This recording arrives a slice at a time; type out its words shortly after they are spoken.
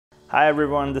Hi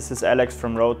everyone, this is Alex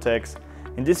from Rotax.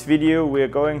 In this video we are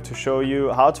going to show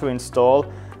you how to install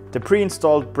the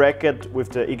pre-installed bracket with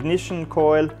the ignition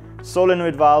coil,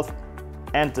 solenoid valve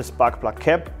and the spark plug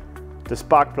cap, the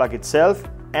spark plug itself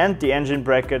and the engine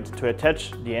bracket to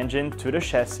attach the engine to the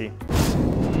chassis.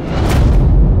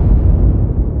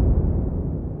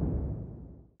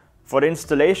 For the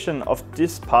installation of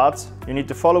these parts you need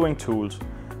the following tools: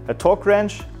 a torque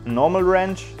wrench, a normal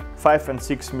wrench, 5 and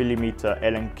 6 mm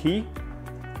Allen key,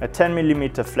 a 10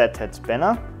 mm flathead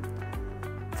spanner.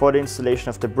 For the installation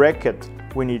of the bracket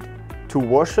we need 2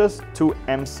 washers, 2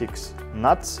 M6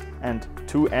 nuts and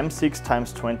 2 M6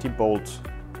 x 20 bolts,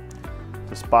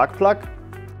 the spark plug,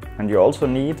 and you also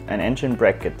need an engine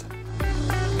bracket.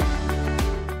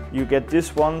 You get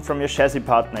this one from your chassis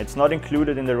partner, it's not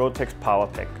included in the Rotax power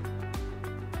pack.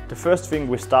 The first thing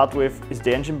we start with is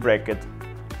the engine bracket.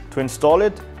 To install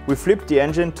it, we flip the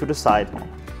engine to the side.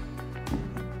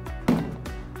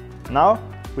 Now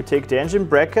we take the engine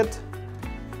bracket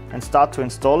and start to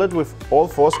install it with all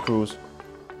 4 screws.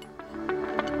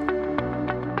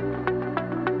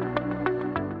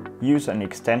 Use an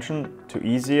extension to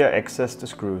easier access the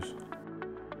screws.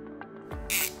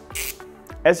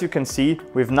 As you can see,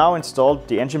 we've now installed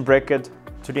the engine bracket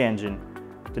to the engine.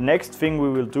 The next thing we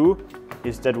will do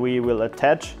is that we will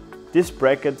attach this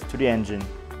bracket to the engine.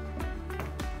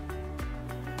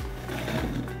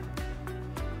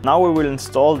 Now we will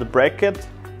install the bracket,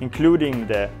 including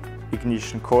the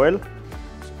ignition coil,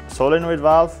 solenoid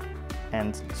valve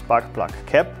and spark plug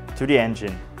cap to the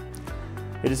engine.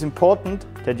 It is important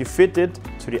that you fit it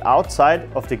to the outside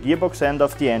of the gearbox end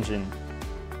of the engine.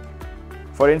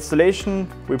 For the installation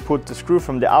we put the screw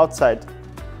from the outside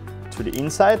to the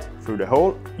inside through the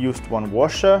hole, used 1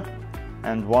 washer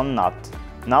and 1 nut.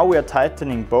 Now we are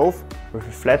tightening both with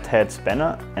a flathead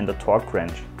spanner and a torque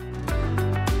wrench.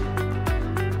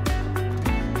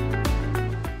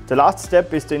 The last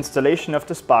step is the installation of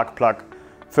the spark plug.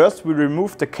 First we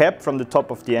remove the cap from the top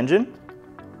of the engine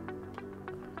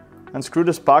and screw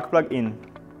the spark plug in.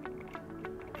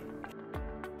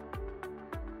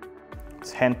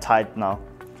 It's hand tight now.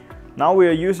 Now we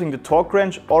are using the torque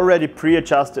wrench already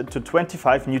pre-adjusted to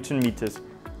 25 Nm.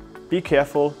 Be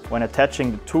careful when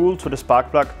attaching the tool to the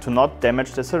spark plug to not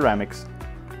damage the ceramics.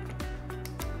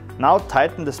 Now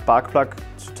tighten the spark plug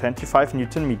to 25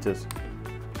 Nm.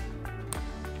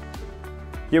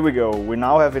 Here we go, we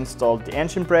now have installed the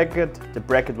engine bracket, the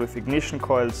bracket with ignition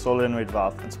coil, solenoid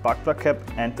valve and spark plug cap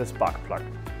and the spark plug.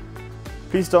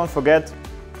 Please don't forget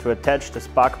to attach the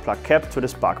spark plug cap to the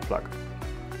spark plug.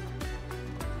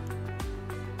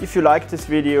 If you like this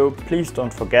video, please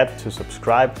don't forget to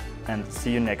subscribe and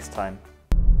see you next time.